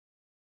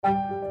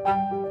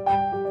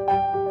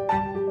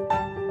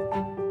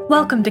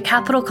Welcome to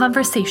Capital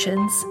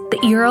Conversations, the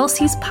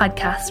ERLC's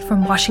podcast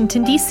from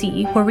Washington,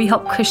 D.C., where we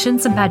help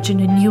Christians imagine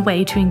a new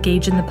way to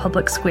engage in the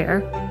public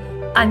square.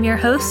 I'm your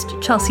host,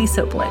 Chelsea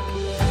Sobolik.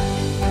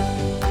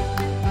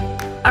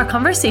 Our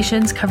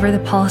conversations cover the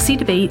policy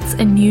debates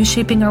and news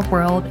shaping our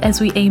world as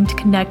we aim to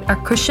connect our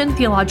Christian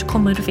theological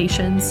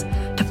motivations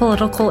to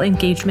political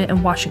engagement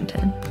in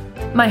Washington.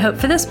 My hope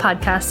for this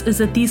podcast is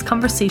that these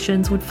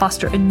conversations would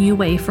foster a new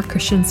way for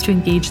Christians to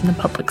engage in the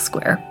public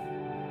square.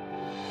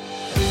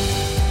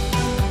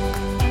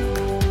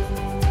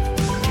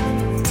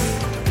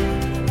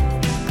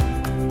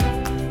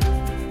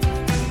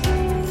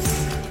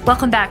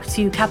 Welcome back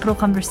to Capital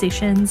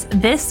Conversations.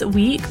 This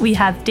week, we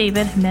have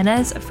David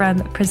Jimenez from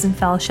Prison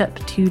Fellowship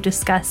to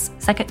discuss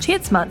Second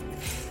Chance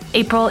Month.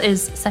 April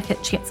is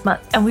Second Chance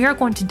Month, and we are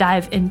going to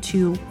dive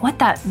into what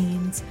that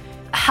means,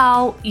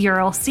 how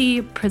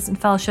ERLC, Prison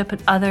Fellowship,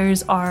 and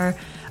others are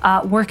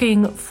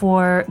working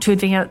to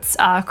advance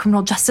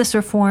criminal justice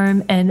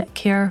reform and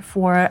care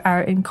for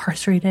our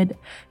incarcerated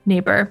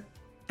neighbor.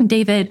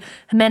 David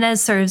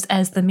Jimenez serves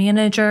as the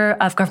manager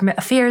of government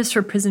affairs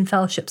for Prison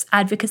Fellowship's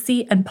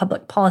advocacy and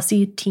public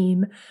policy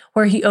team,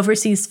 where he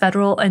oversees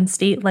federal and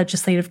state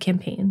legislative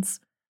campaigns.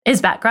 His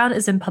background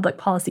is in public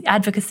policy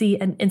advocacy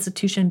and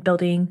institution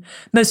building,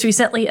 most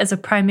recently as a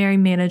primary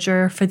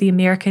manager for the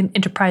American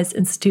Enterprise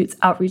Institute's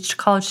outreach to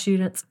college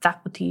students,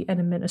 faculty, and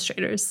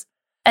administrators.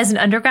 As an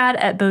undergrad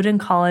at Bowdoin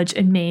College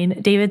in Maine,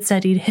 David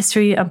studied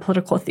history and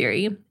political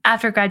theory.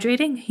 After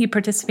graduating, he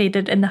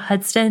participated in the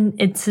Hudson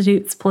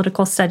Institute's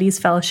Political Studies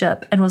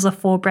Fellowship and was a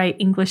Fulbright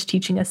English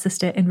teaching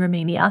assistant in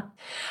Romania.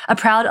 A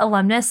proud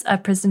alumnus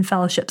of Prison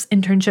Fellowship's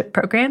internship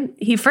program,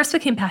 he first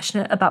became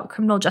passionate about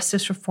criminal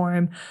justice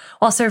reform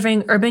while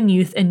serving urban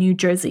youth in New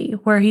Jersey,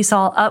 where he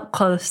saw up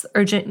close the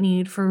urgent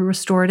need for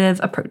restorative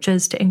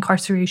approaches to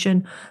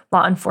incarceration,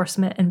 law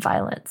enforcement, and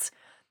violence.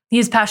 He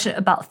is passionate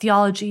about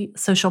theology,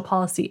 social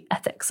policy,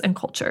 ethics, and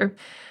culture.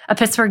 A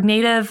Pittsburgh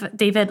native,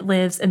 David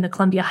lives in the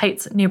Columbia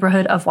Heights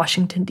neighborhood of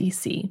Washington,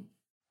 D.C.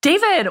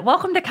 David,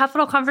 welcome to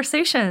Capital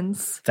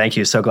Conversations. Thank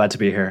you. So glad to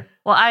be here.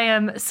 Well, I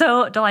am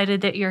so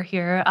delighted that you're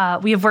here.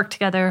 We have worked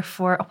together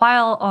for a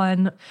while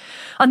on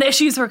the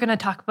issues we're going to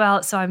talk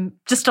about, so I'm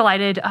just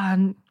delighted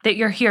that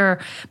you're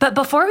here. But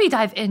before we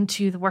dive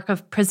into the work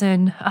of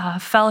Prison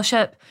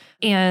Fellowship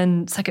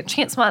and Second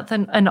Chance Month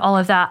and all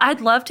of that,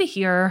 I'd love to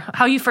hear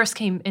how you first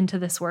came into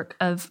this work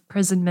of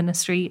prison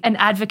ministry and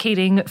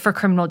advocating for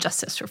criminal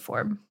justice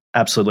reform.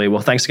 Absolutely.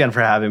 Well, thanks again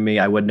for having me.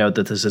 I would note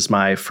that this is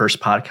my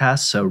first podcast,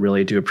 so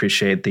really do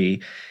appreciate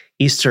the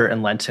Easter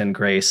and Lenten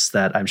grace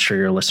that I'm sure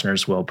your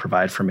listeners will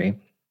provide for me.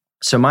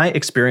 So my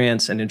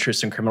experience and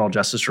interest in criminal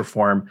justice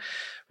reform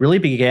really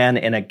began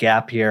in a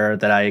gap year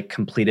that I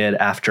completed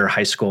after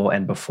high school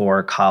and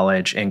before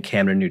college in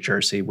Camden, New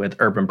Jersey with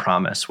Urban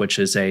Promise, which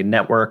is a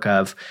network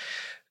of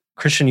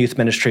Christian youth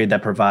ministry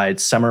that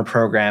provides summer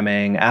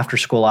programming,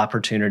 after-school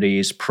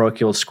opportunities,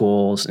 parochial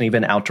schools, and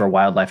even outdoor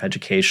wildlife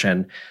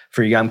education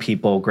for young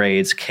people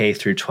grades K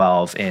through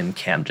 12 in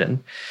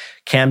Camden.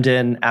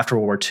 Camden, after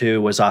World War II,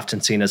 was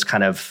often seen as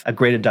kind of a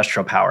great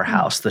industrial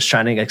powerhouse, the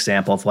shining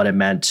example of what it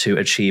meant to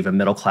achieve a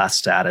middle-class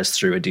status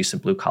through a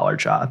decent blue-collar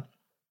job.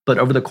 But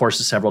over the course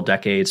of several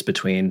decades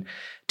between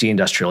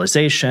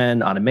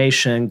deindustrialization,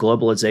 automation,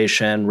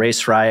 globalization,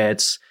 race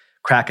riots,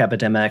 crack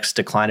epidemics,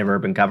 decline of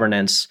urban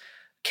governance,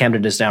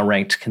 Camden is now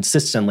ranked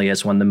consistently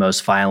as one of the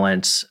most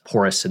violent,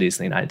 poorest cities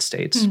in the United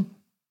States.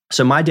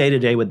 So my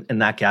day-to-day in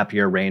that gap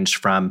year ranged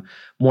from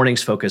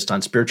mornings focused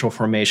on spiritual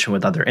formation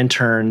with other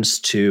interns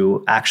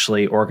to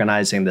actually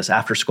organizing this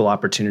after-school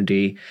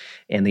opportunity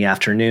in the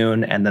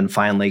afternoon, and then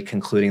finally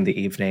concluding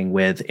the evening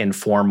with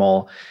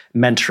informal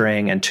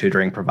mentoring and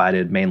tutoring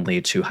provided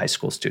mainly to high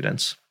school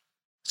students.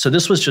 So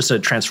this was just a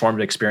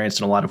transformative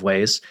experience in a lot of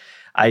ways.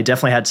 I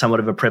definitely had somewhat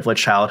of a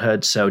privileged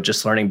childhood, so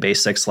just learning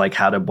basics like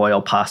how to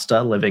boil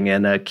pasta, living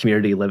in a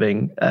community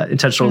living,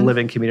 intentional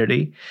living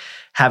community,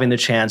 having the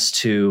chance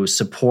to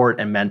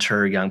support and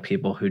mentor young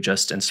people who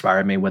just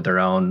inspired me with their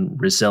own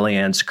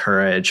resilience,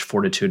 courage,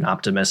 fortitude, and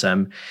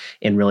optimism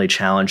in really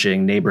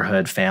challenging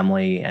neighborhood,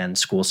 family, and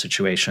school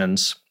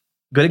situations.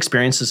 Good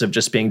experiences of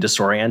just being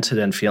disoriented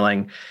and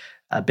feeling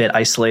a bit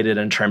isolated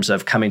in terms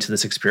of coming to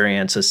this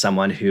experience as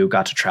someone who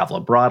got to travel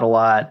abroad a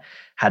lot,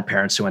 had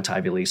parents who went to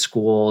Ivy League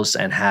schools,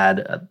 and had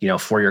a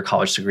four-year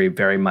college degree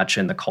very much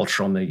in the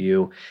cultural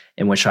milieu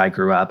in which I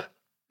grew up.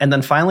 And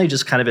then finally,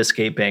 just kind of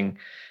escaping,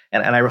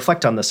 and I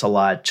reflect on this a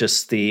lot,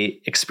 just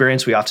the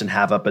experience we often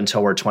have up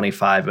until we're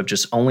 25 of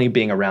just only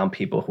being around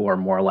people who are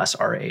more or less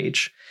our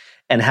age.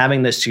 And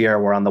having this year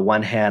where on the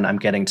one hand, I'm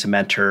getting to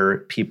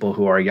mentor people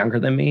who are younger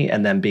than me,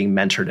 and then being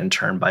mentored in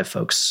turn by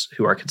folks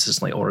who are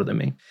consistently older than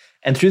me.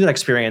 And through that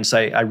experience,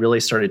 I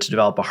really started to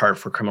develop a heart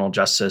for criminal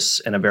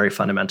justice in a very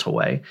fundamental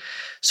way.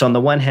 So on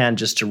the one hand,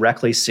 just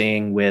directly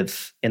seeing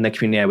in the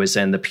community I was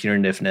in, the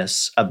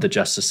punitiveness of the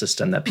justice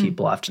system that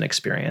people often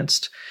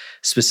experienced,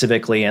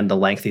 specifically in the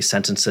lengthy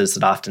sentences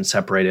that often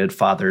separated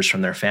fathers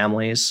from their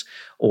families,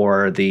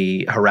 or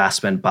the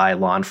harassment by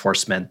law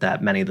enforcement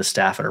that many of the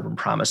staff at Urban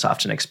Promise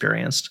often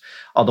experienced.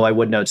 Although I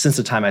would note, since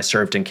the time I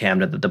served in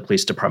Camden, that the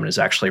police department has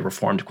actually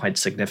reformed quite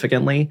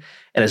significantly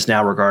and is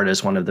now regarded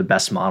as one of the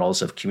best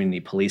models of community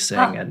policing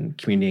and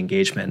community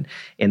engagement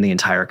in the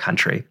entire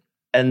country.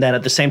 And then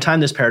at the same time,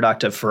 this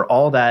paradox of, for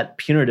all that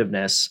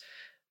punitiveness,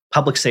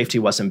 public safety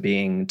wasn't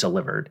being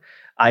delivered.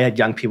 I had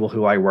young people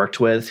who I worked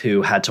with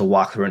who had to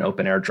walk through an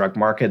open-air drug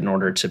market in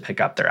order to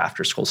pick up their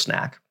after-school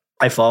snack.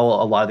 I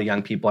follow a lot of the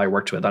young people I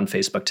worked with on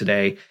Facebook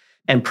today,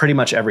 and pretty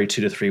much every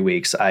 2 to 3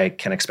 weeks, I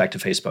can expect a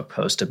Facebook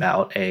post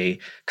about a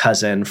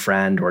cousin,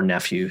 friend, or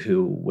nephew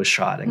who was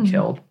shot and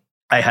killed.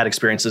 I had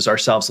experiences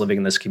ourselves living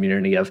in this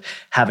community of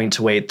having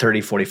to wait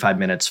 30, 45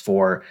 minutes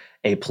for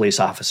a police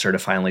officer to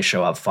finally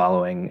show up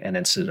following an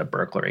incident of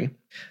burglary.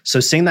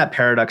 So seeing that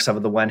paradox of,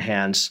 on the one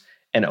hand,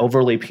 an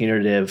overly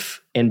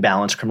punitive,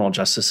 imbalanced criminal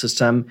justice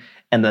system,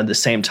 and then at the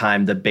same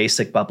time, the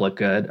basic public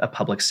good of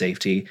public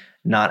safety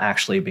not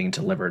actually being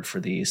delivered for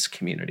these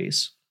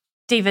communities.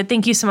 David,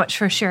 thank you so much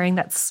for sharing.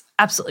 That's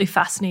absolutely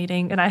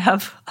fascinating. And I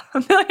have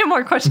a million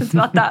more questions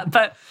about that.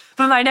 But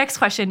my next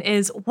question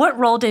is, what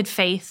role did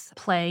faith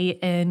play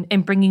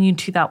in bringing you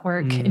to that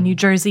work in New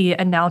Jersey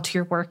and now to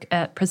your work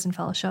at Prison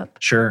Fellowship?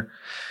 Sure.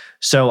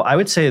 So I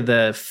would say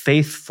the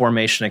faith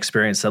formation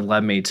experience that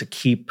led me to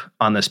keep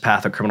on this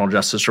path of criminal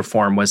justice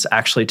reform was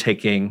actually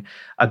taking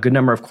a good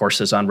number of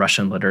courses on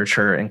Russian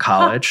literature in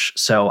college.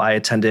 So I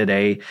attended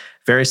a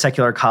very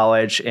secular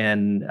college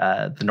in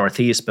the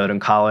Northeast, Bowdoin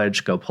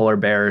College, go Polar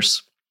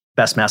Bears,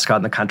 best mascot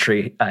in the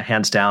country,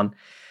 hands down.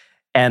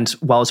 And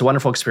while it was a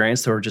wonderful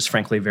experience, there were just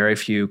frankly very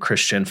few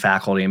Christian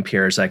faculty and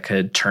peers I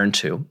could turn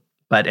to.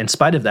 But in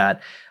spite of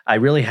that, I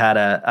really had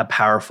a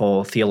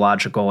powerful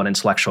theological and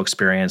intellectual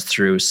experience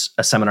through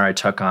a seminar I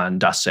took on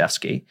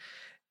Dostoevsky.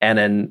 And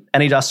in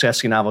any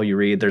Dostoevsky novel you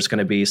read, there's going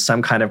to be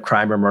some kind of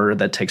crime or murder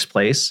that takes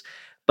place.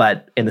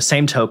 But in the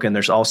same token,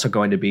 there's also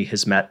going to be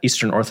his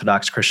Eastern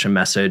Orthodox Christian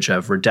message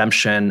of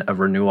redemption, of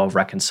renewal, of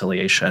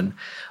reconciliation,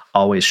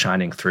 always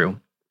shining through.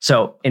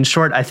 So in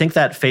short, I think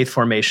that faith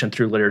formation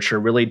through literature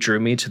really drew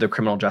me to the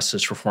criminal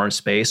justice reform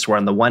space, where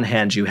on the one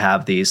hand, you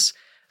have these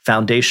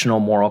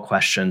foundational moral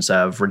questions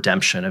of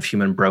redemption, of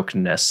human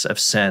brokenness, of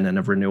sin, and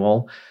of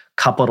renewal,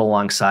 coupled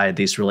alongside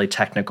these really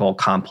technical,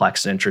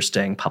 complex, and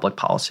interesting public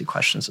policy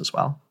questions as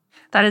well.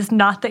 That is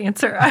not the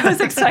answer I was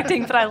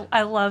expecting, but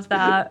I love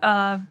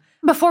that.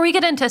 Before we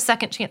get into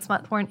Second Chance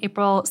Month, we're in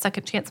April,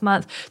 Second Chance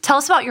Month. Tell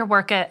us about your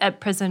work at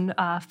Prison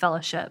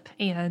Fellowship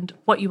and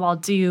what you all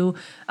do,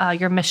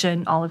 your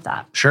mission, all of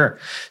that. Sure.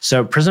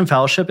 So Prison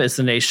Fellowship is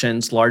the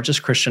nation's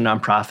largest Christian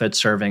nonprofit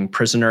serving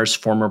prisoners,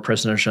 former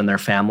prisoners, and their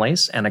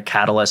families, and a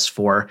catalyst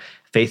for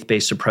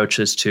faith-based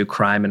approaches to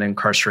crime and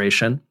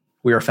incarceration.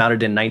 We were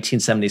founded in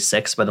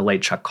 1976 by the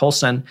late Chuck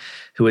Colson,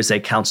 who was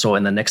a counsel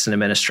in the Nixon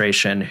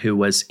administration who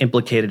was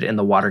implicated in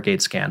the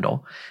Watergate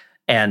scandal.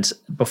 And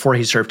before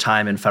he served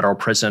time in federal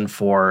prison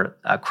for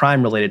a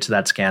crime related to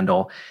that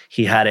scandal,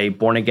 he had a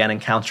born-again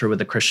encounter with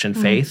the Christian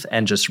faith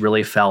and just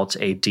really felt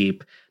a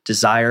deep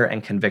desire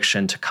and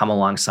conviction to come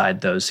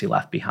alongside those he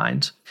left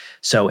behind.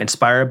 So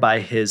inspired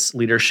by his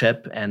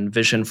leadership and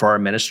vision for our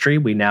ministry,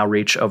 we now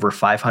reach over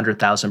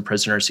 500,000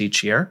 prisoners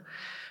each year,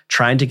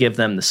 trying to give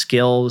them the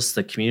skills,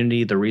 the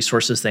community, the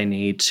resources they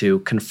need to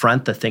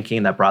confront the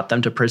thinking that brought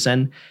them to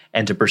prison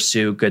and to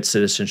pursue good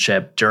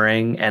citizenship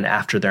during and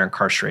after their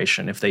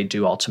incarceration if they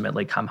do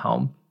ultimately come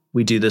home.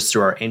 We do this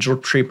through our Angel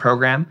Tree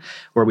program,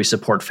 where we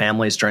support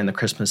families during the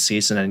Christmas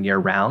season and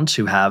year-round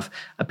who have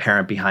a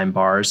parent behind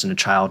bars and a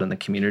child in the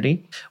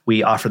community.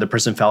 We offer the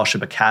Prison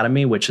Fellowship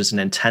Academy, which is an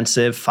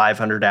intensive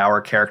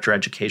 500-hour character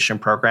education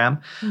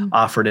program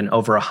offered in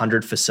over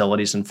 100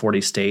 facilities in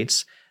 40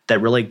 states that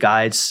really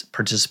guides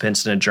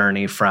participants in a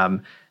journey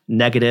from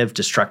negative,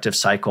 destructive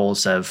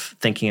cycles of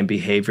thinking and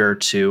behavior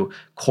to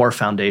core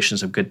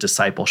foundations of good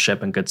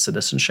discipleship and good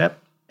citizenship.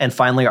 And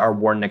finally, our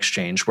Warden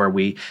Exchange, where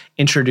we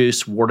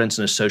introduce wardens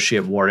and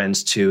associate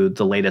wardens to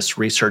the latest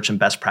research and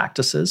best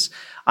practices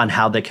on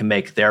how they can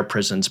make their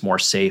prisons more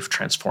safe,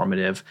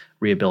 transformative,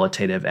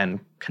 rehabilitative, and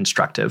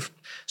constructive.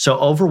 So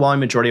overwhelming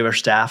majority of our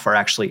staff are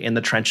actually in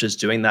the trenches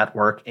doing that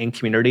work in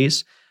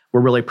communities. We're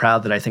really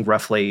proud that I think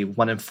roughly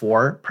 1 in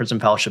 4 Prison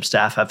Fellowship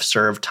staff have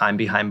served time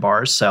behind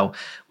bars. So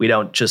we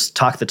don't just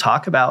talk the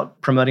talk about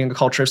promoting a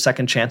culture of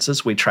second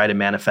chances. We try to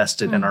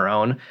manifest it in our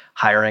own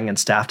hiring and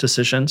staff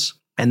decisions.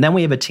 And then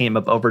we have a team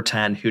of over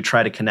 10 who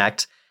try to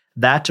connect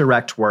that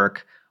direct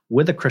work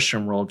with a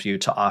Christian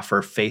worldview to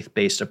offer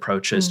faith-based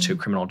approaches to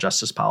criminal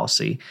justice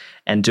policy,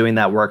 and doing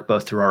that work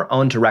both through our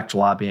own direct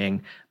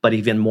lobbying, but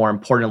even more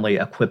importantly,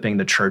 equipping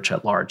the church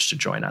at large to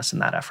join us in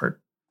that effort.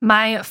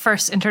 My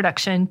first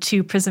introduction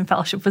to Prison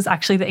Fellowship was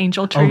actually the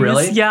angel trees. Oh,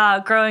 really? Yeah,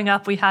 growing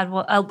up, we had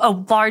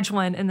a large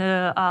one in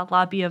the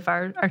lobby of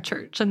our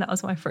church, and that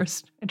was my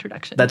first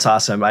introduction. That's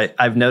awesome.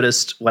 I've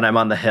noticed when I'm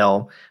on the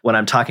Hill, when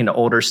I'm talking to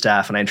older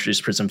staff and I introduce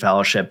Prison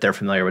Fellowship, they're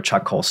familiar with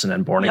Chuck Colson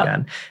and Born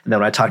Again. And then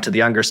when I talk to the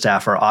younger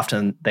staff,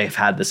 often they've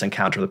had this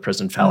encounter with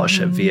Prison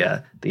Fellowship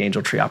via the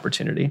Angel Tree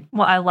opportunity.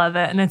 Well, I love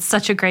it, and it's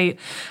such a great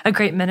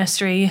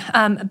ministry.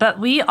 But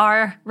we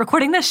are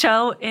recording this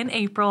show in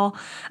April,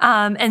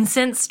 and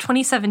since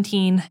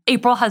 2017,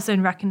 April has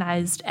been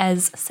recognized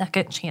as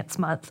Second Chance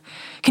Month.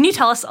 Can you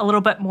tell us a little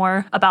bit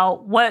more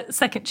about what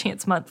Second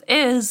Chance Month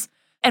is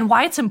and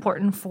why it's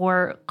important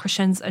for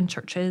Christians and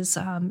churches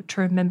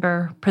to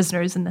remember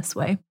prisoners in this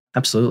way?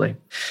 Absolutely.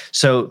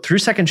 So through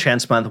Second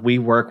Chance Month, we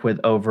work with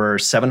over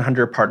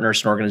 700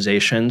 partners and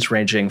organizations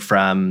ranging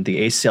from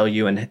the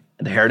ACLU and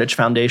the Heritage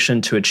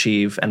Foundation to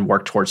achieve and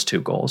work towards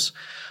two goals.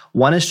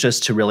 One is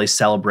just to really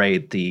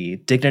celebrate the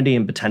dignity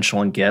and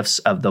potential and gifts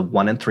of the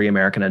 1 in 3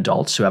 American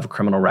adults who have a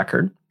criminal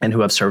record and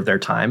who have served their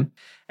time,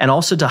 and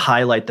also to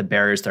highlight the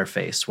barriers they're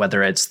faced,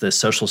 whether it's the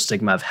social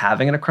stigma of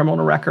having a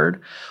criminal record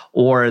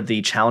or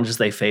the challenges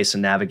they face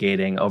in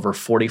navigating over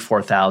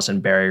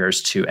 44,000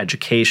 barriers to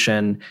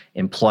education,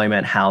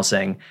 employment,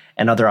 housing,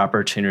 and other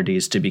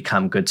opportunities to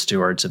become good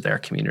stewards of their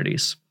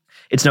communities.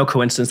 It's no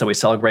coincidence that we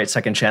celebrate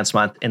Second Chance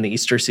Month in the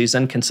Easter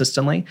season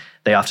consistently.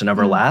 They often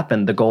overlap,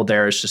 and the goal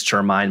there is just to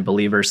remind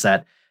believers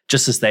that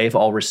just as they've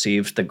all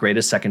received the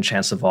greatest second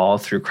chance of all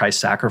through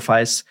Christ's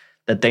sacrifice,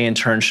 that they in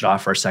turn should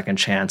offer a second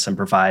chance and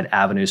provide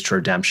avenues to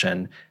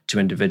redemption to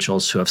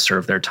individuals who have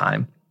served their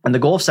time. And the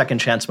goal of Second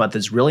Chance Month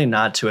is really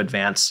not to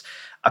advance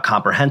a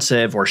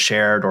comprehensive or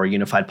shared or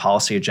unified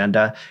policy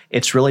agenda.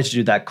 It's really to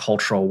do that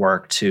cultural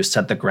work to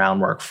set the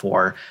groundwork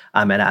for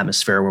an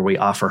atmosphere where we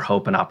offer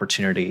hope and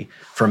opportunity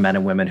for men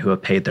and women who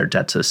have paid their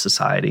debt to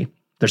society.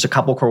 There's a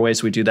couple core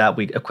ways we do that.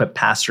 We equip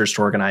pastors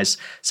to organize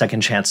Second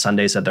Chance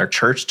Sundays at their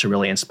church to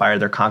really inspire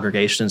their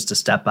congregations to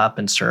step up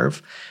and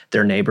serve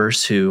their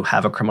neighbors who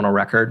have a criminal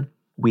record.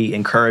 We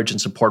encourage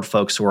and support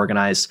folks who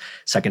organize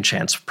Second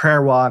Chance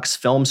prayer walks,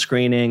 film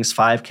screenings,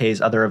 5Ks,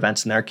 other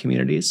events in their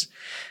communities.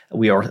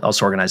 We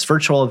also organize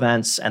virtual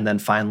events. And then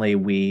finally,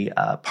 we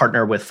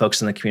partner with folks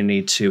in the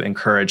community to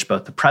encourage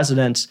both the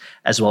president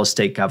as well as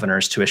state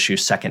governors to issue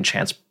Second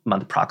Chance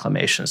Month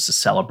proclamations to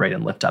celebrate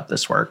and lift up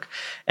this work.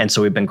 And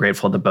so we've been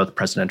grateful that both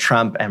President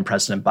Trump and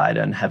President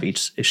Biden have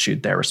each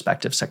issued their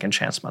respective Second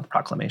Chance Month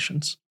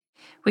proclamations.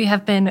 We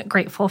have been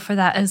grateful for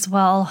that as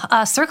well.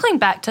 Circling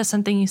back to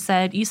something you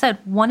said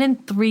 1 in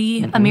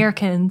 3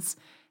 Americans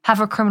have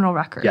a criminal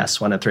record.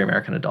 Yes, 1 in 3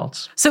 American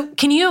adults. So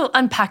can you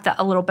unpack that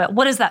a little bit?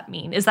 What does that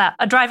mean? Is that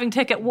a driving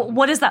ticket?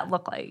 What does that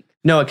look like?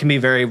 No, it can be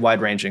very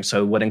wide-ranging.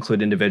 So it would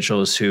include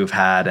individuals who've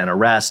had an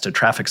arrest, a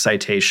traffic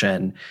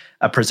citation,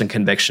 a prison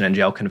conviction, and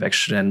jail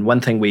conviction. And one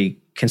thing we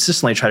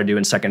consistently try to do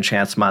in Second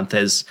Chance Month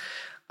is,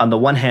 on the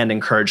one hand,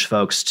 encourage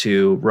folks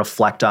to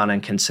reflect on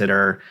and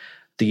consider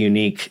the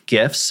unique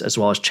gifts as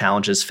well as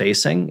challenges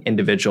facing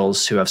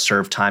individuals who have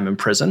served time in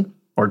prison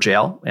or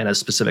jail in a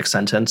specific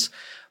sentence,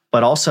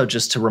 but also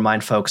just to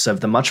remind folks of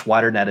the much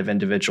wider net of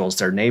individuals,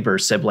 their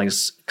neighbors,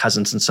 siblings,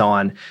 cousins, and so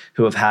on,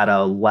 who have had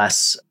a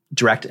less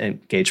direct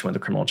engagement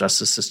with the criminal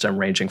justice system,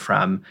 ranging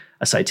from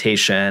a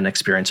citation,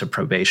 experience of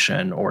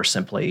probation, or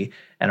simply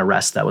an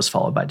arrest that was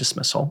followed by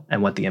dismissal,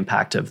 and what the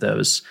impact of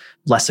those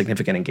less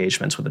significant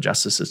engagements with the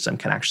justice system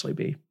can actually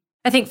be.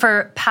 I think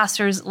for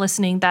pastors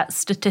listening, that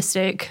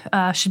statistic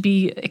should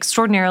be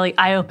extraordinarily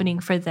eye-opening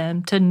for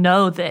them to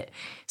know that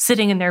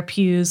sitting in their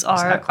pews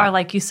are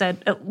like you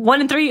said,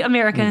 1 in 3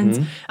 Americans,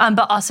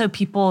 but also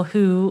people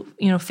who,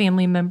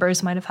 family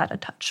members might have had a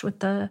touch with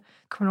the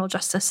criminal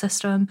justice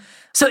system.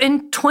 So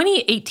in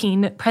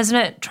 2018,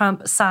 President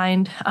Trump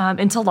signed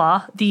into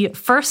law the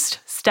First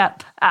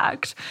Step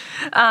Act.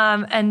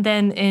 And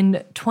then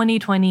in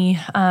 2020,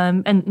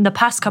 and the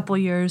past couple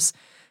of years,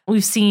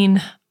 we've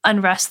seen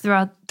unrest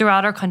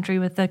throughout our country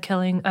with the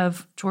killing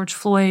of George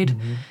Floyd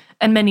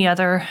and many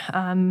other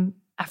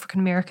African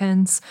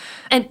Americans.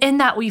 And in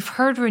that, we've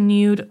heard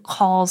renewed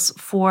calls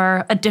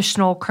for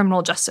additional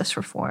criminal justice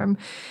reform.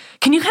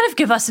 Can you kind of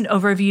give us an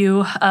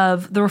overview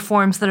of the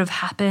reforms that have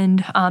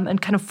happened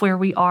and kind of where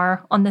we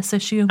are on this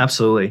issue?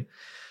 Absolutely.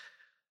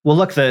 Well,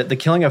 look, the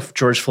killing of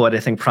George Floyd, I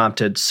think,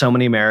 prompted so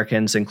many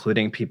Americans,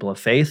 including people of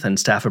faith and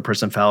staff of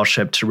Prison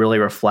Fellowship, to really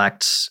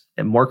reflect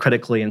more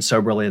critically and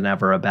soberly than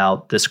ever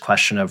about this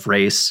question of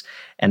race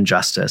and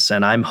justice.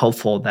 And I'm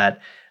hopeful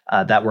that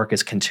that work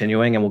is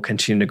continuing and will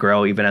continue to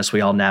grow even as we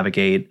all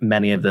navigate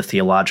many of the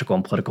theological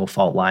and political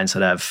fault lines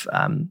that have,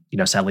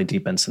 sadly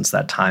deepened since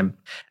that time.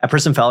 At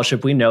Prison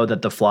Fellowship, we know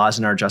that the flaws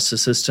in our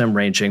justice system,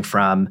 ranging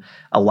from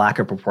a lack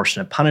of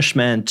proportionate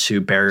punishment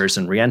to barriers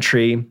in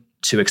reentry,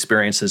 to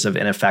experiences of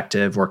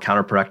ineffective or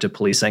counterproductive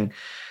policing,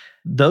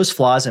 those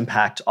flaws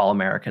impact all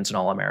Americans and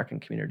all American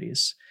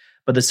communities.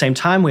 But at the same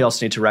time, we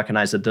also need to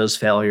recognize that those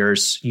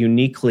failures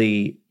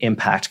uniquely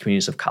impact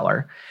communities of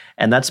color.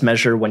 And that's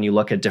measured when you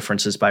look at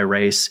differences by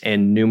race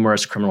in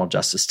numerous criminal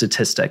justice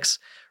statistics,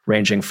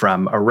 ranging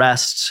from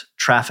arrest,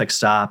 traffic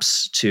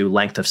stops, to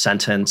length of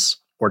sentence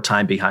or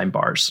time behind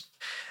bars.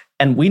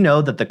 And we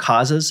know that the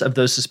causes of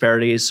those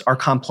disparities are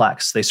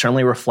complex. They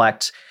certainly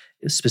reflect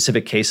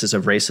specific cases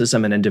of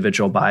racism and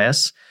individual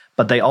bias,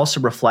 but they also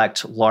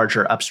reflect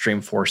larger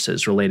upstream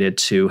forces related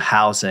to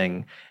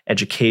housing,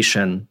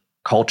 education,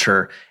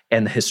 culture,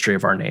 and the history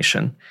of our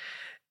nation.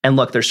 And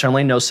look, there's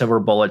certainly no silver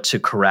bullet to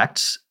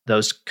correct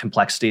those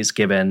complexities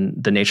given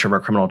the nature of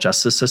our criminal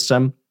justice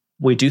system.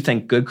 We do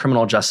think good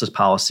criminal justice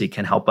policy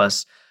can help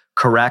us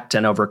correct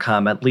and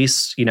overcome at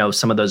least,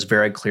 some of those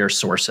very clear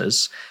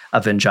sources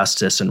of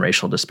injustice and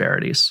racial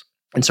disparities.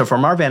 And so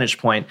from our vantage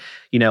point,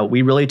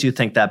 we really do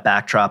think that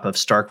backdrop of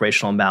stark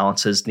racial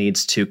imbalances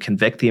needs to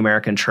convict the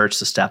American church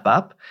to step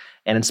up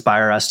and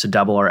inspire us to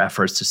double our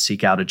efforts to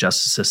seek out a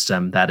justice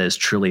system that is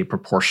truly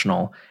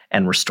proportional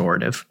and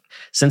restorative.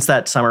 Since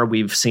that summer,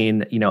 we've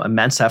seen,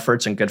 immense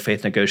efforts and good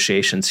faith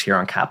negotiations here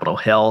on Capitol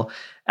Hill,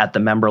 at the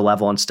member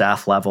level and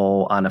staff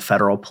level, on a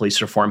federal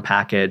police reform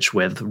package,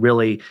 with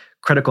really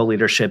critical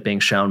leadership being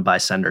shown by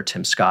Senator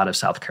Tim Scott of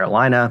South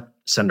Carolina,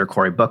 Senator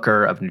Cory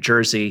Booker of New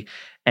Jersey,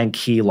 and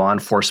key law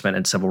enforcement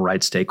and civil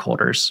rights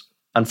stakeholders.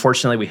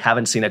 Unfortunately, we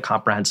haven't seen a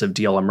comprehensive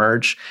deal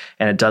emerge,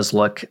 and it does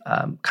look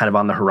kind of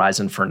on the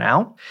horizon for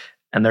now.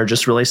 And there are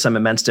just really some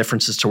immense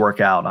differences to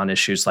work out on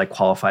issues like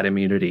qualified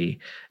immunity,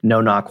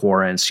 no-knock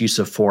warrants, use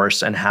of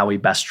force, and how we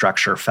best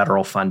structure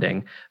federal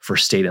funding for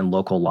state and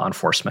local law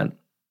enforcement.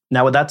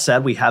 Now, with that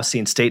said, we have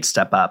seen states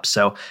step up.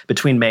 So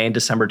between May and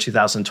December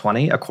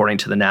 2020, according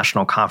to the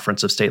National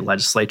Conference of State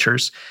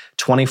Legislatures,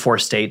 24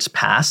 states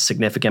passed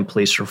significant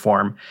police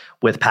reform,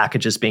 with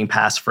packages being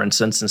passed, for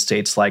instance, in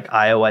states like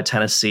Iowa,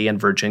 Tennessee,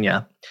 and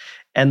Virginia.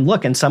 And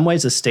look, in some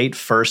ways, a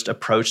state-first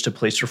approach to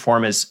police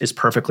reform is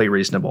perfectly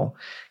reasonable.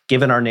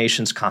 Given our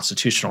nation's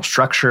constitutional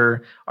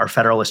structure, our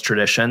federalist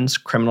traditions,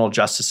 criminal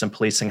justice and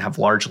policing have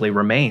largely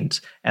remained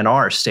and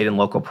are state and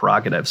local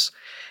prerogatives.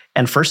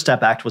 And First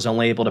Step Act was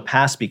only able to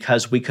pass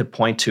because we could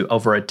point to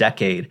over a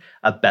decade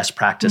of best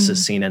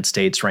practices seen in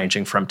states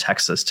ranging from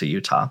Texas to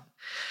Utah.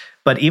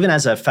 But even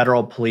as a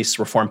federal police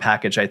reform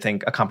package, I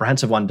think a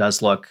comprehensive one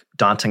does look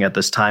daunting at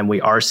this time.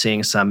 We are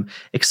seeing some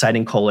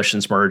exciting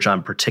coalitions merge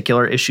on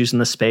particular issues in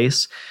the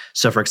space.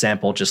 So, for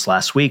example, just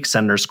last week,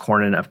 Senators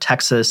Cornyn of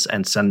Texas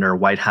and Senator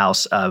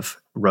Whitehouse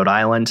of Rhode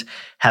Island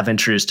have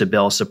introduced a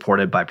bill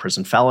supported by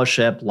Prison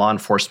Fellowship, law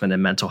enforcement,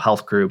 and mental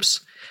health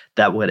groups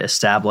that would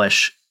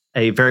establish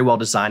a very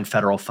well-designed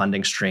federal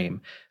funding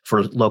stream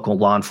for local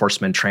law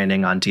enforcement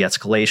training on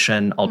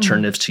de-escalation,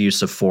 alternatives to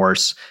use of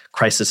force,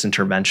 crisis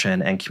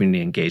intervention, and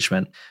community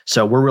engagement.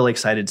 So we're really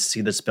excited to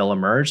see this bill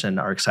emerge and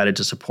are excited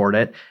to support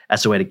it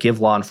as a way to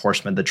give law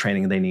enforcement the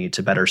training they need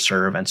to better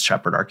serve and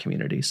shepherd our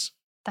communities.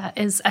 That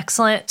is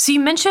excellent. So you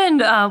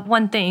mentioned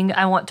one thing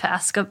I want to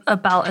ask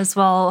about as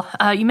well.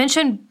 You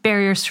mentioned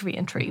barriers to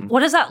reentry. What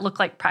does that look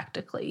like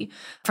practically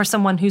for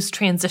someone who's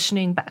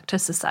transitioning back to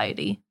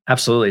society?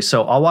 Absolutely.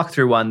 So I'll walk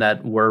through one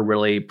that we're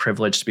really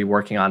privileged to be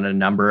working on in a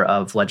number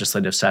of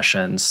legislative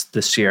sessions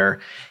this year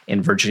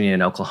in Virginia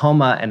and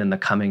Oklahoma, and in the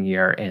coming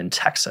year in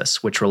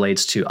Texas, which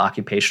relates to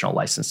occupational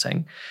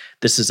licensing.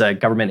 This is a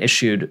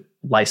government-issued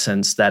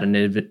license that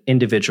an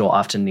individual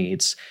often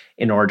needs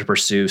in order to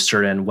pursue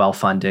certain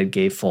well-funded,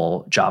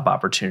 gainful job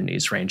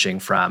opportunities, ranging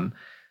from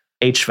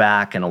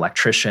HVAC and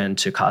electrician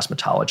to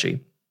cosmetology.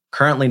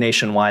 Currently,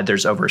 nationwide,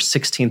 there's over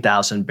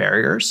 16,000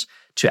 barriers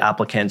to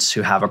applicants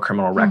who have a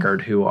criminal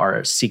record who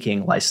are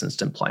seeking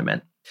licensed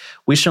employment.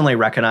 We certainly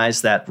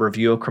recognize that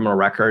review of criminal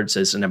records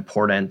is an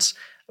important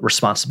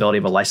responsibility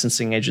of a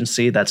licensing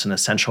agency. That's an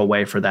essential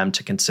way for them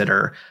to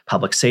consider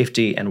public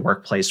safety and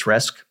workplace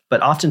risk.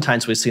 But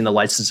oftentimes we've seen the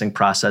licensing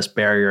process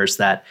barriers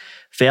that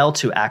fail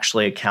to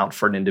actually account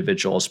for an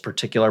individual's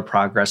particular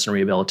progress and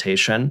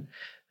rehabilitation,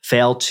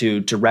 fail to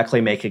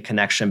directly make a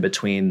connection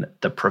between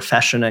the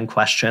profession in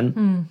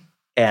question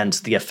and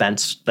the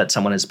offense that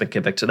someone has been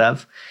convicted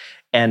of,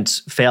 and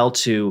fail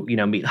to,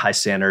 meet high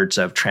standards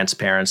of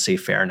transparency,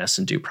 fairness,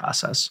 and due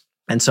process.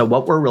 And so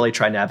what we're really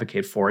trying to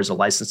advocate for is a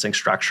licensing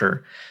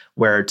structure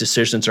where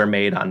decisions are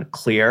made on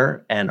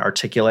clear and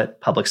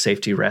articulate public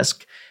safety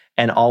risk,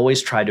 and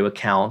always try to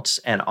account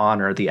and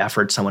honor the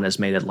effort someone has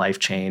made at Life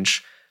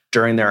Change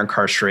during their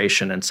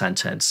incarceration and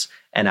sentence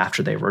and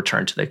after they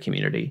return to the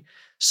community.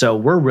 So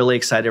we're really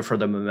excited for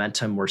the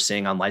momentum we're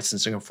seeing on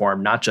licensing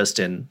reform, not just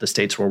in the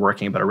states we're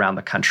working, but around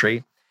the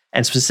country.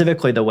 And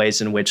specifically the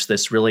ways in which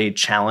this really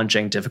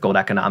challenging, difficult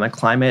economic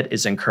climate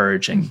is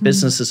encouraging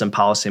businesses and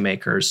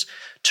policymakers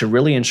to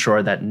really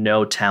ensure that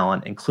no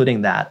talent,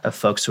 including that of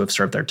folks who have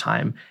served their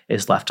time,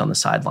 is left on the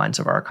sidelines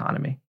of our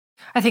economy.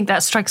 I think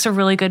that strikes a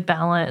really good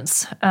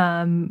balance.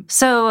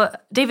 So,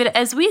 David,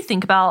 as we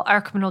think about our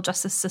criminal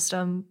justice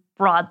system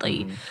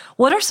broadly,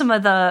 what are some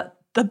of the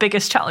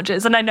biggest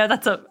challenges? And I know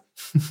that's a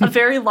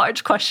very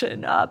large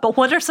question, but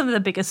what are some of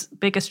the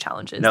biggest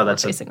challenges that we're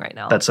facing right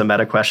now? That's a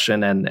meta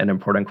question and an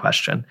important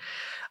question.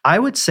 I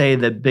would say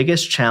the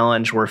biggest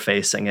challenge we're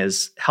facing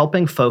is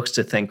helping folks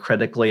to think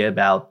critically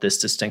about this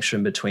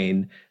distinction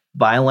between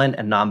violent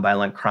and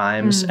nonviolent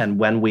crimes, and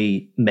when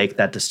we make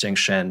that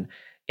distinction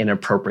in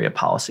appropriate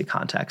policy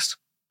context.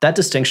 That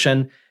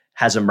distinction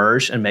has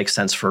emerged and makes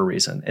sense for a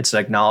reason. It's an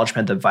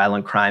acknowledgement that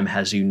violent crime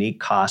has unique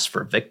costs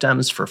for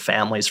victims, for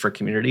families, for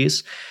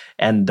communities.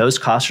 And those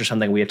costs are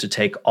something we have to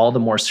take all the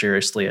more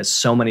seriously as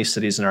so many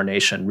cities in our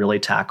nation really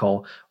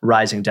tackle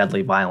rising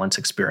deadly violence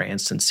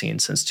experienced and seen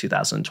since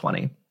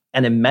 2020.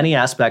 And in many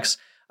aspects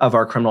of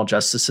our criminal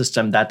justice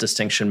system, that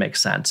distinction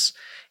makes sense.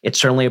 It's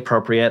certainly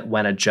appropriate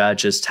when a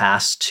judge is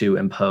tasked to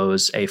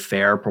impose a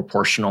fair,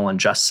 proportional, and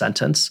just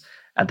sentence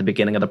at the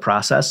beginning of the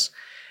process.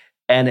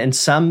 And in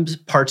some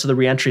parts of the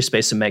reentry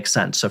space, it makes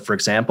sense. So, for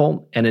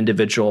example, an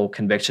individual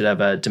convicted of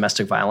a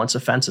domestic violence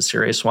offense, a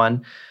serious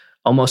one,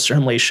 almost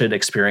certainly should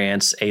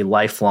experience a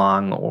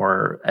lifelong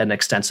or an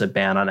extensive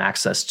ban on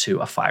access to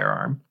a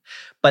firearm.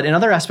 But in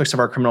other aspects of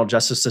our criminal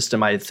justice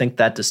system, I think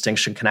that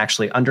distinction can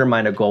actually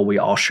undermine a goal we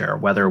all share,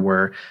 whether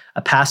we're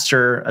a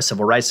pastor, a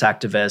civil rights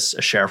activist,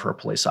 a sheriff, or a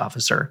police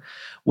officer,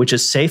 which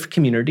is safe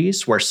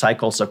communities where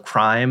cycles of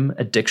crime,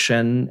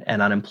 addiction,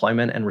 and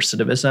unemployment and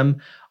recidivism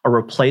are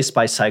replaced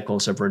by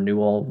cycles of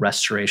renewal,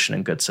 restoration,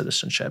 and good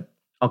citizenship.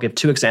 I'll give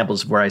two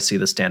examples of where I see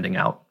this standing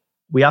out.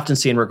 We often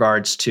see in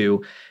regards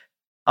to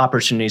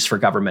opportunities for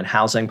government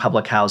housing,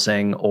 public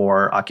housing,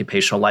 or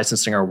occupational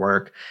licensing or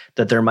work,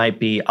 that there might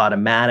be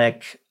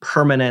automatic,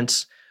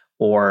 permanent,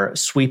 or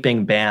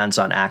sweeping bans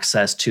on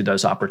access to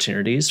those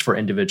opportunities for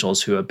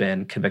individuals who have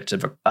been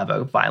convicted of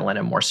a violent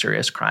and more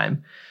serious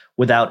crime,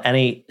 without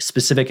any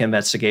specific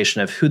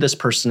investigation of who this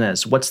person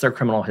is, what's their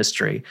criminal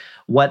history,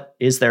 what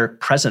is their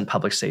present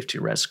public safety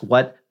risk,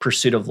 what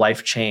pursuit of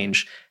life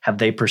change have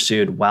they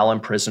pursued while in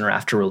prison or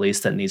after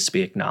release that needs to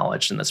be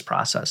acknowledged in this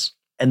process.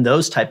 And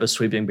those type of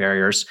sweeping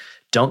barriers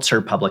don't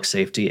serve public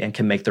safety and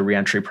can make the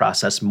reentry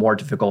process more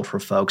difficult for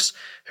folks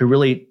who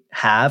really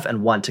have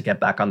and want to get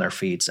back on their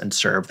feet and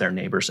serve their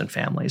neighbors and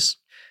families.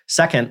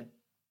 Second,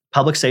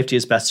 public safety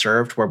is best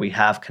served where we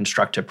have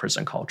constructive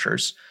prison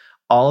cultures.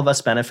 All of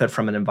us benefit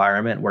from an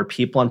environment where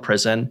people in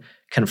prison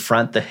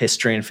confront the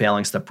history and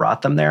failings that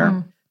brought them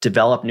there,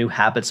 develop new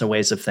habits and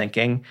ways of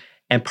thinking,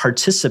 and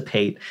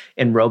participate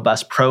in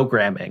robust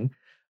programming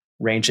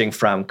ranging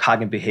from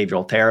cognitive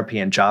behavioral therapy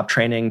and job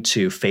training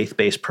to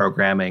faith-based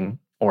programming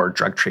or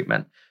drug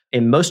treatment.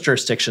 In most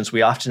jurisdictions,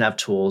 we often have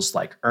tools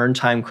like earned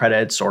time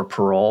credits or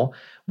parole,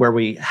 where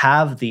we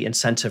have the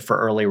incentive for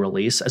early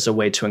release as a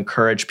way to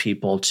encourage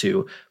people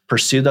to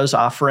pursue those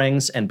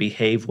offerings and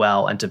behave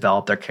well and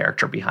develop their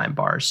character behind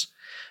bars.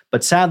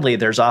 But sadly,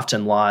 there's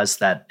often laws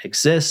that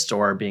exist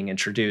or are being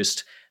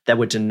introduced that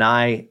would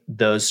deny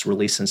those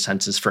release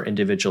incentives for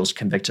individuals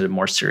convicted of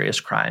more serious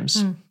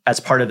crimes as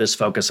part of this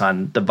focus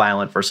on the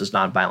violent versus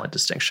nonviolent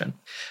distinction.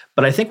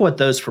 But I think what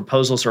those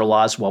proposals or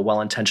laws, while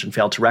well-intentioned,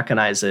 fail to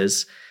recognize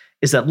is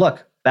that,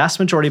 look, vast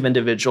majority of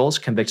individuals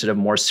convicted of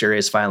more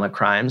serious violent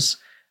crimes,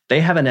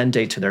 they have an end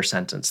date to their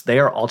sentence. They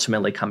are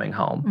ultimately coming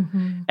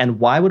home. And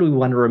why would we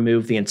want to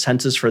remove the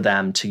incentives for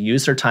them to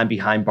use their time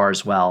behind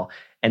bars well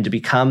and to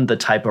become the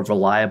type of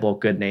reliable,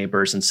 good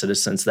neighbors and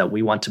citizens that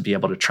we want to be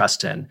able to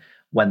trust in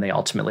when they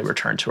ultimately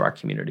return to our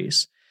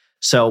communities?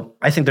 So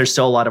I think there's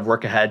still a lot of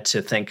work ahead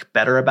to think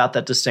better about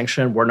that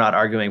distinction. We're not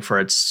arguing for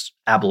its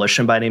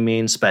abolition by any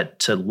means, but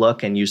to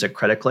look and use it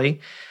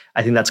critically.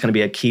 I think that's going to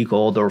be a key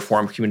goal of the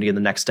reform community in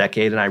the next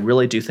decade. And I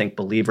really do think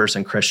believers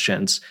and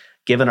Christians,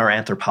 given our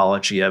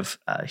anthropology of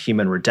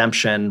human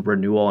redemption,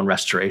 renewal, and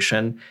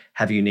restoration,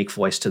 have a unique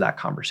voice to that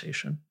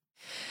conversation.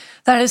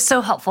 That is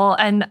so helpful.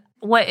 And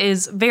what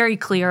is very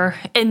clear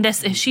in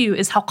this issue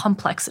is how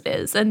complex it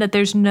is, and that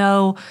there's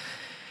no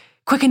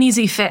quick and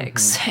easy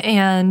fix.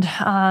 And,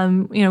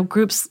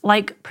 groups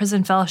like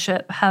Prison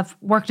Fellowship have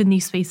worked in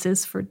these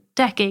spaces for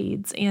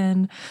decades.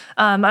 And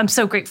I'm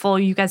so grateful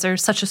you guys are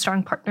such a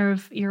strong partner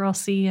of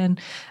ERLC and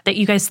that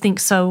you guys think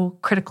so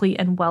critically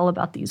and well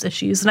about these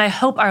issues. And I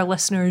hope our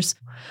listeners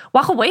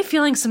walk away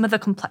feeling some of the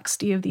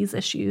complexity of these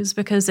issues,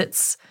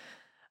 because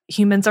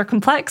humans are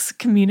complex,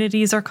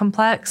 communities are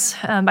complex.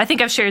 I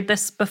think I've shared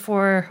this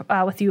before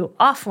with you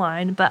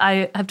offline, but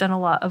I have done a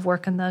lot of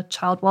work in the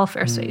child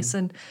welfare space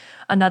and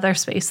another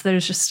space that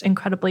is just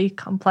incredibly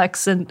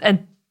complex.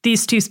 And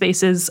these two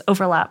spaces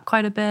overlap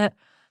quite a bit,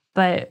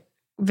 but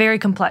very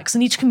complex.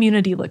 And each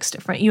community looks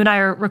different. You and I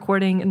are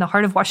recording in the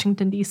heart of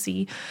Washington,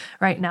 D.C.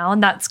 right now,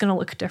 and that's going to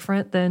look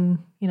different than,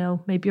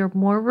 maybe a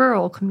more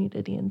rural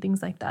community and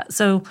things like that.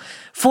 So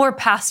for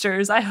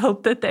pastors, I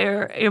hope that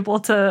they're able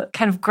to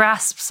kind of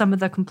grasp some of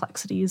the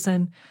complexities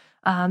and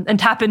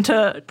tap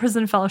into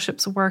Prison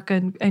Fellowship's work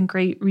and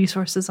great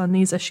resources on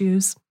these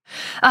issues.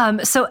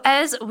 So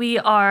as we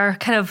are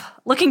kind of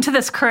looking to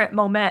this current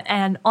moment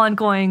and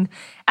ongoing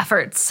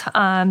efforts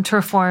to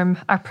reform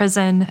our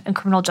prison and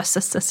criminal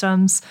justice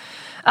systems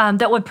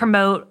that would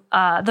promote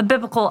the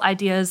biblical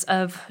ideas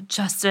of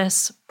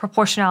justice,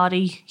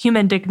 proportionality,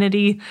 human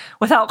dignity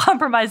without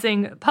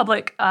compromising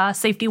public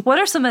safety, what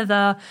are some of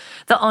the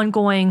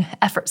ongoing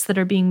efforts that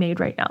are being made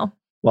right now?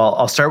 Well,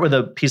 I'll start with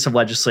a piece of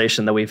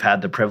legislation that we've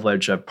had the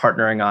privilege of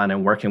partnering on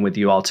and working with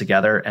you all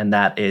together, and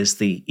that is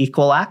the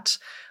Equal Act,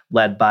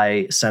 led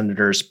by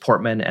Senators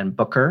Portman and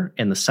Booker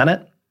in the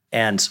Senate,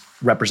 and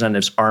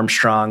Representatives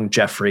Armstrong,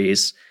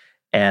 Jeffries,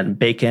 and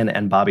Bacon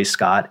and Bobby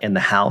Scott in the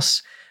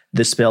House.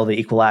 This bill, the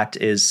Equal Act,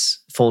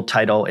 full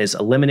title is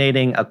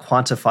Eliminating a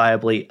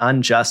Quantifiably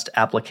Unjust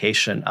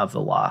Application of the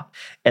Law.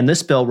 And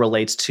this bill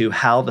relates to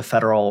how the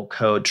federal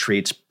code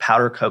treats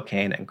powder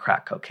cocaine and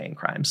crack cocaine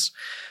crimes.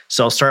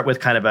 So I'll start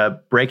with kind of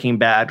a Breaking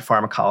Bad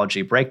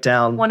pharmacology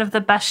breakdown. One of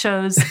the best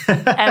shows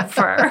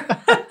ever.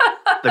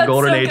 The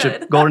golden age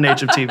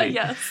of TV.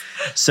 Yes.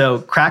 So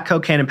crack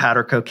cocaine and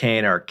powder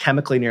cocaine are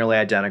chemically nearly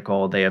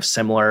identical. They have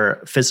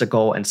similar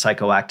physical and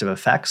psychoactive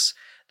effects.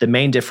 The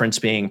main difference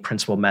being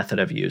principal method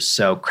of use.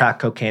 So crack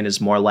cocaine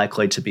is more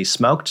likely to be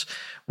smoked,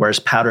 whereas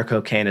powder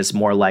cocaine is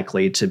more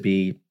likely to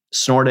be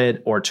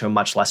snorted or, to a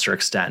much lesser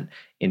extent,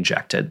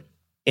 injected.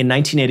 In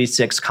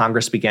 1986,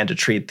 Congress began to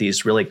treat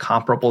these really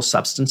comparable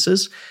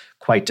substances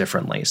quite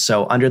differently.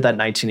 So under that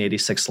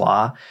 1986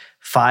 law,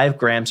 5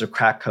 grams of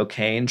crack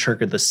cocaine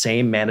triggered the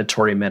same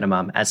mandatory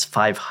minimum as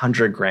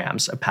 500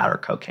 grams of powder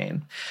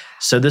cocaine.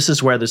 So this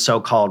is where the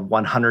so-called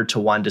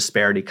 100-to-1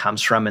 disparity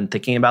comes from in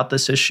thinking about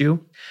this issue.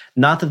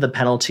 Not that the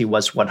penalty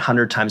was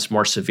 100 times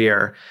more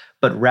severe,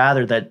 but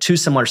rather that 2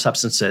 similar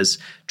substances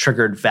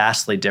triggered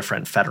vastly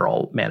different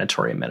federal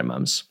mandatory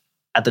minimums.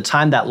 At the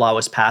time that law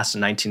was passed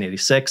in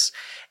 1986,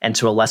 and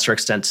to a lesser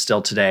extent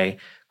still today,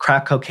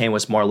 crack cocaine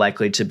was more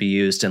likely to be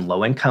used in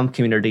low-income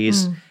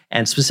communities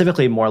and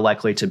specifically more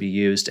likely to be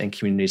used in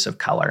communities of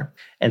color.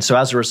 And so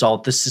as a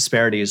result, this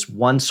disparity is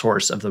one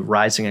source of the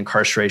rising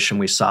incarceration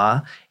we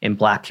saw in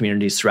Black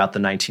communities throughout the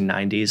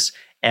 1990s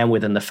and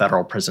within the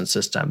federal prison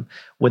system,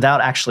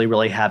 without actually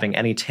really having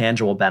any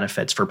tangible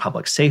benefits for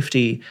public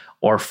safety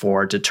or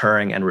for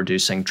deterring and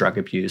reducing drug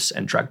abuse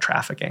and drug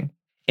trafficking.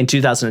 In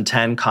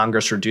 2010,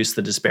 Congress reduced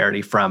the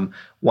disparity from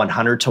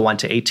 100-to-1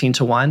 to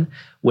 18-to-1,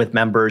 with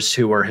members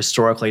who were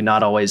historically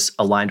not always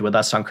aligned with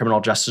us on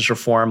criminal justice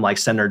reform, like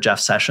Senator Jeff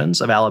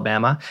Sessions of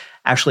Alabama,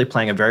 actually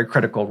playing a very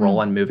critical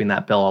role in moving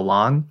that bill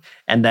along.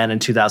 And then in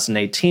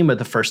 2018, with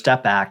the First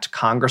Step Act,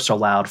 Congress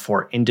allowed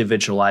for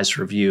individualized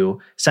review,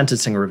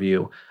 sentencing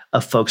review,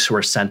 of folks who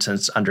are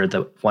sentenced under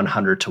the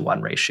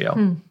 100-to-1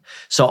 ratio.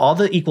 So all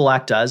the Equal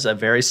Act does, a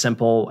very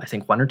simple, I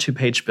think 1 or 2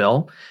 page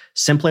bill,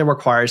 simply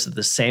requires that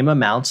the same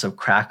amounts of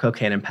crack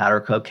cocaine and powder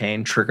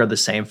cocaine trigger the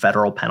same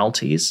federal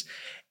penalties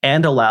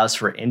and allows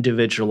for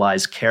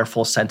individualized,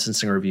 careful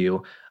sentencing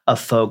review of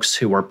folks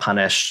who were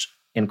punished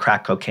in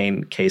crack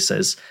cocaine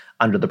cases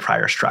under the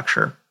prior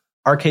structure.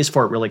 Our case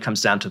for it really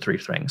comes down to 3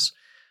 things.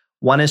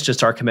 One is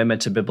just our commitment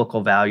to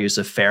biblical values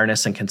of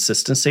fairness and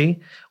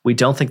consistency. We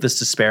don't think this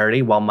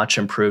disparity, while much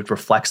improved,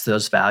 reflects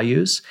those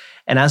values.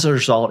 And as a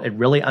result, it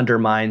really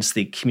undermines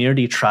the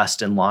community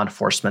trust in law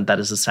enforcement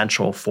that is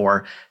essential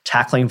for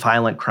tackling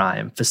violent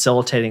crime,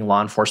 facilitating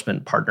law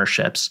enforcement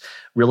partnerships,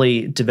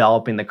 really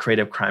developing the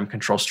creative crime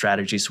control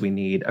strategies we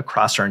need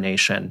across our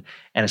nation,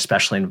 and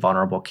especially in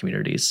vulnerable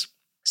communities.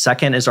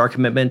 Second is our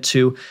commitment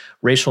to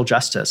racial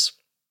justice.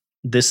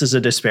 This is a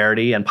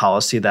disparity and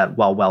policy that,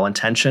 while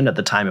well-intentioned at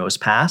the time it was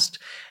passed,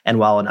 and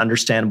while an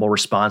understandable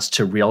response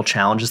to real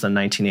challenges in the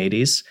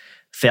 1980s,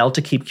 failed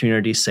to keep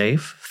communities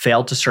safe,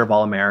 failed to serve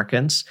all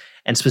Americans,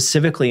 and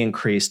specifically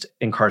increased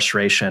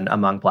incarceration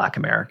among Black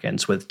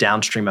Americans with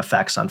downstream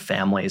effects on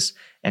families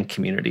and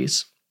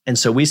communities. And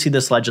so we see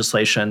this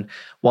legislation,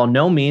 while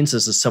no means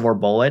is a silver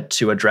bullet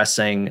to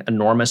addressing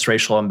enormous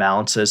racial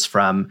imbalances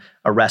from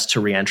arrest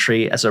to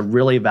reentry, as a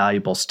really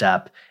valuable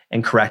step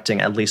in correcting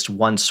at least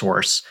one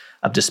source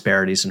of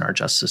disparities in our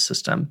justice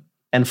system.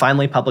 And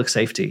finally, public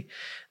safety.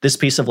 This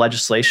piece of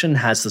legislation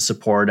has the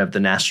support of the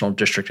National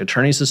District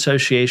Attorneys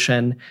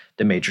Association,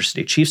 the Major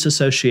City Chiefs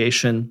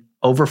Association.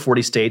 Over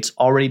 40 states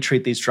already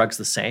treat these drugs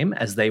the same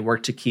as they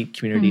work to keep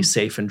communities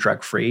safe and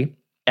drug-free.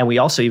 And we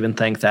also even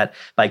think that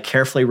by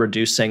carefully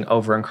reducing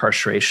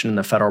over-incarceration in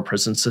the federal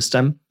prison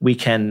system, we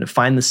can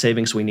find the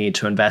savings we need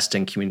to invest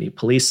in community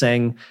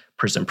policing,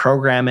 prison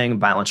programming,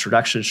 violence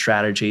reduction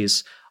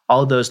strategies,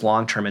 all of those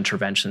long-term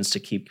interventions to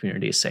keep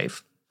communities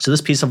safe. So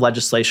this piece of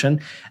legislation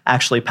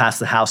actually passed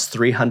the House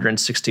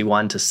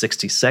 361 to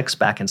 66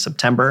 back in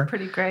September.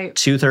 Pretty great.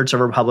 2/3 of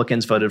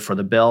Republicans voted for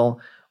the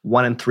bill.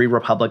 1 in 3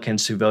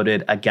 Republicans who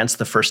voted against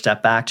the First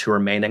Step Act, who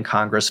remain in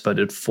Congress,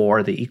 voted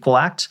for the Equal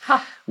Act.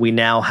 We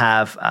now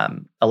have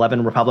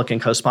 11 Republican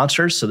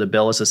co-sponsors, so the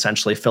bill is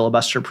essentially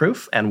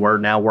filibuster-proof, and we're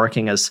now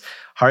working as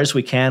hard as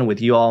we can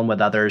with you all and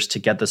with others to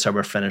get this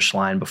over the finish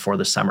line before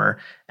the summer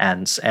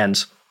ends.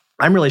 And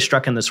I'm really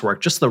struck in this work,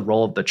 just the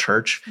role of the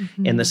church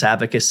in this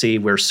advocacy.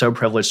 We're so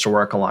privileged to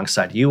work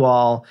alongside you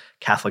all,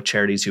 Catholic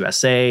Charities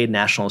USA,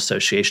 National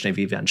Association of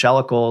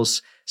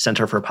Evangelicals,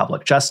 Center for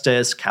Public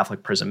Justice,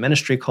 Catholic Prison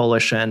Ministry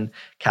Coalition,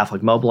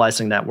 Catholic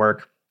Mobilizing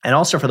Network, and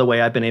also for the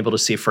way I've been able to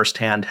see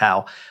firsthand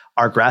how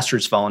our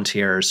grassroots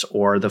volunteers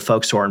or the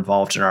folks who are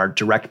involved in our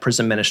direct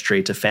prison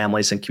ministry to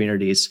families and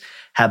communities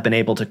have been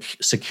able to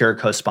secure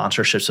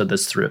co-sponsorships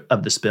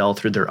of this bill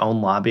through their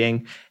own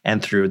lobbying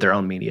and through their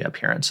own media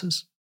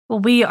appearances. Well,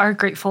 we are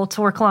grateful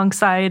to work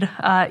alongside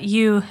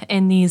you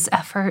in these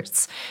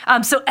efforts.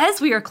 So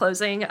as we are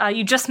closing,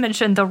 you just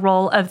mentioned the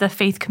role of the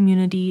faith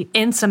community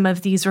in some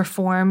of these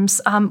reforms.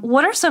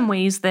 What are some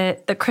ways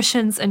that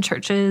Christians and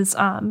churches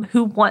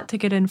who want to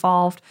get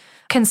involved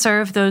can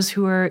serve those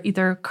who are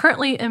either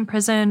currently in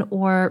prison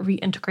or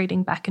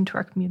reintegrating back into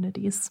our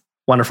communities?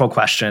 Wonderful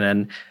question.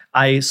 And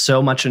I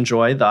so much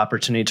enjoy the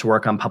opportunity to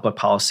work on public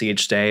policy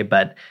each day.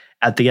 But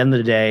at the end of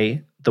the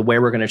day, the way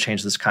we're going to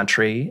change this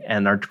country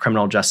and our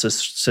criminal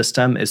justice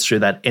system is through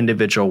that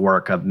individual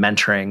work of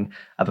mentoring,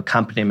 of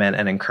accompaniment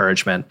and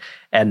encouragement.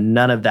 And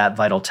none of that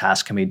vital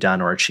task can be done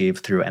or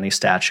achieved through any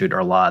statute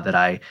or law that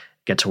I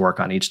get to work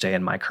on each day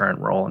in my current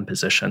role and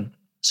position.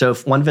 So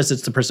if one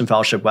visits the Prison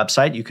Fellowship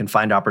website, you can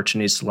find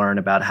opportunities to learn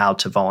about how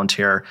to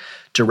volunteer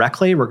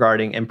directly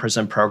regarding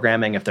in-prison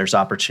programming, if there's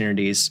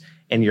opportunities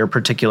in your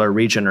particular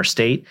region or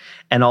state,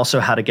 and also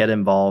how to get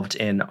involved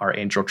in our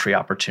Angel Tree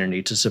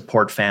opportunity to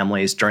support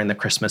families during the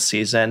Christmas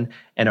season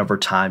and over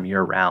time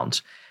year-round.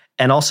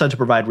 And also to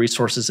provide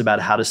resources about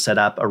how to set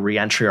up a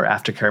reentry or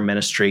aftercare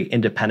ministry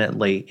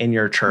independently in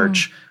your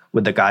church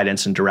with the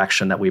guidance and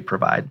direction that we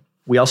provide.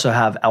 We also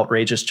have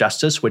Outrageous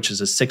Justice, which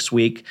is a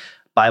 6-week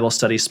Bible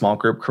study small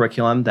group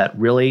curriculum that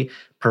really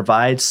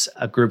provides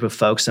a group of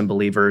folks and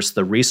believers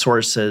the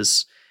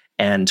resources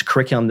and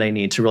curriculum they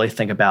need to really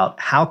think about,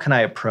 how can I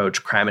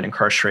approach crime and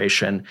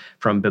incarceration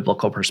from a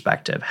biblical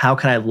perspective? How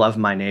can I love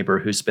my neighbor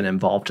who's been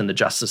involved in the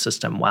justice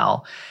system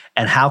well?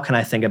 And how can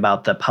I think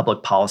about the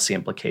public policy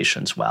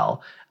implications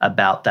well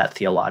about that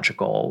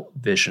theological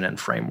vision and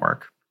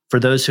framework? For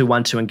those who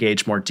want to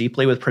engage more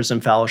deeply with Prison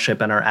Fellowship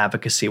and our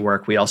advocacy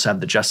work, we also have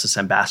the Justice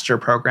Ambassador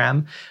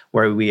Program,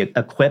 where we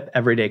equip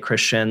everyday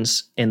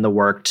Christians in the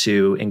work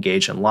to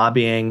engage in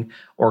lobbying,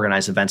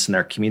 organize events in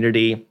their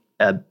community,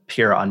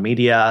 appear on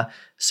media,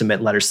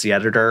 submit letters to the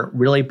editor,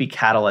 really be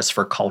catalysts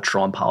for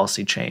cultural and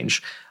policy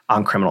change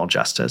on criminal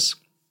justice.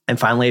 And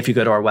finally, if you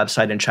go to our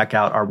website and check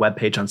out our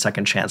webpage on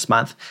Second Chance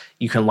Month,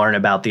 you can learn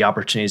about the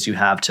opportunities you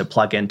have to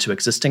plug into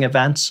existing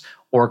events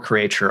or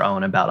create your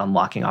own about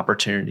unlocking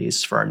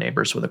opportunities for our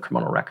neighbors with a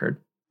criminal record.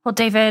 Well,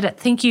 David,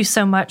 thank you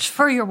so much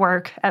for your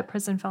work at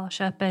Prison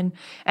Fellowship and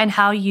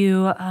how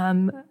you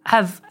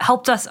have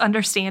helped us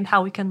understand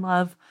how we can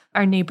love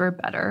our neighbor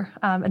better.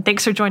 And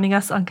thanks for joining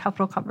us on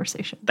Capital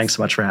Conversations. Thanks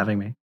so much for having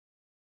me.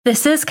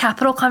 This is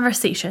Capital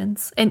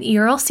Conversations, an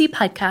ERLC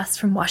podcast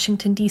from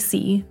Washington,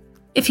 D.C.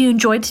 If you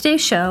enjoyed today's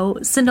show,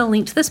 send a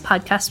link to this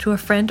podcast to a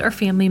friend or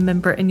family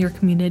member in your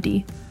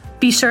community.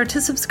 Be sure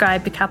to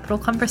subscribe to Capital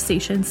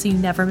Conversations so you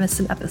never miss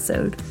an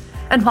episode.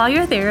 And while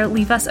you're there,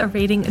 leave us a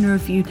rating and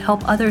review to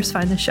help others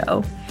find the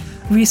show.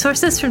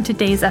 Resources from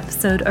today's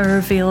episode are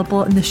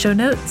available in the show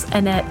notes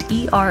and at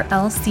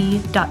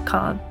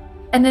erlc.com.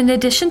 And in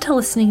addition to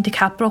listening to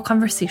Capital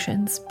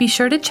Conversations, be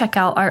sure to check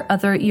out our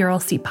other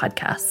ERLC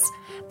podcasts.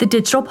 The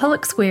Digital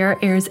Public Square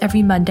airs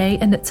every Monday,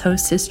 and its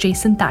host is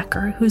Jason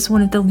Thacker, who's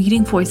one of the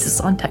leading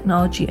voices on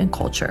technology and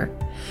culture.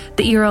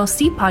 The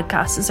ERLC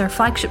podcast is our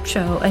flagship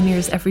show and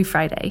airs every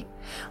Friday.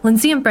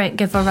 Lindsay and Brent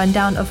give a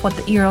rundown of what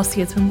the ERLC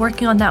has been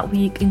working on that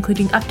week,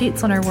 including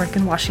updates on our work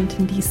in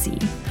Washington, D.C.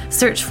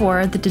 Search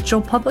for the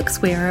Digital Public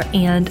Square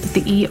and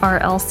the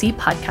ERLC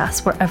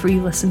podcast wherever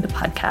you listen to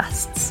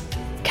podcasts.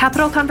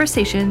 Capital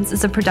Conversations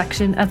is a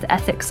production of the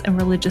Ethics and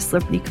Religious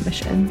Liberty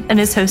Commission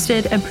and is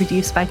hosted and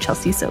produced by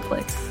Chelsea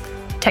Soblick.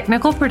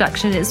 Technical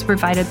production is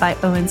provided by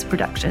Owens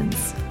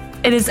Productions.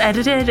 It is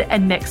edited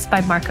and mixed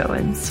by Mark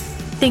Owens.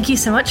 Thank you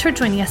so much for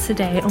joining us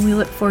today, and we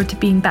look forward to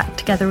being back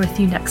together with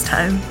you next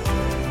time.